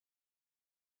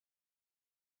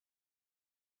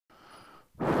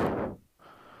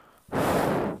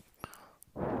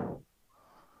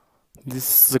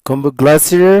This is the Khumbu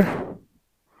Glacier.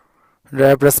 The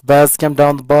Everest base camp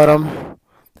down the bottom.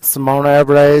 This is Mount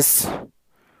Everest.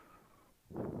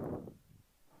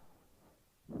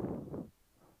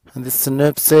 And this is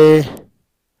Nupse.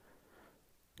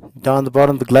 Down the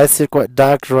bottom, the glacier quite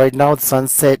dark right now. The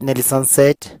sunset, nearly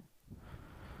sunset.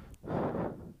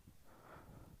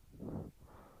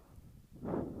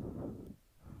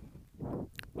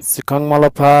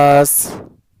 Sikangmala Pass.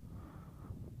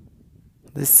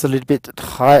 This is a little bit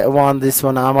high one. This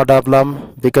one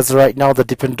Amadablam, because right now the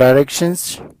different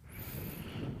directions.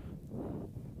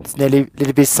 It's nearly a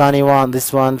little bit sunny one.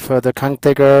 This one for the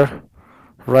Kangtegar.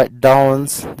 Right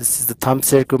downs. This is the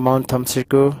Thamsirku, Mount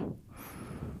Thamsirku.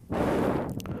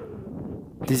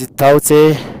 This is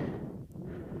Tauche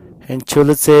and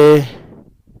Chulutse.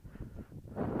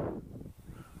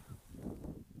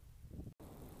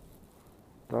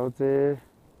 Tauche.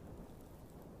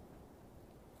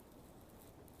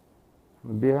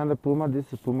 Behind the Puma,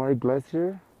 this is Pumari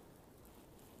Glacier.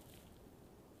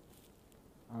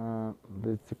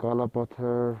 This is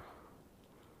Kalapathar.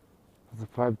 It's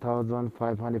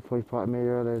 5,545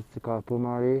 meters. That's called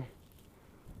Pumari.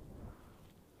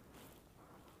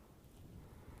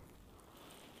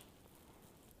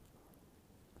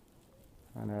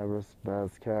 And Everest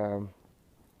base camp.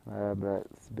 But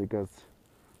it's because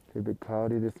it's a bit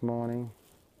cloudy this morning.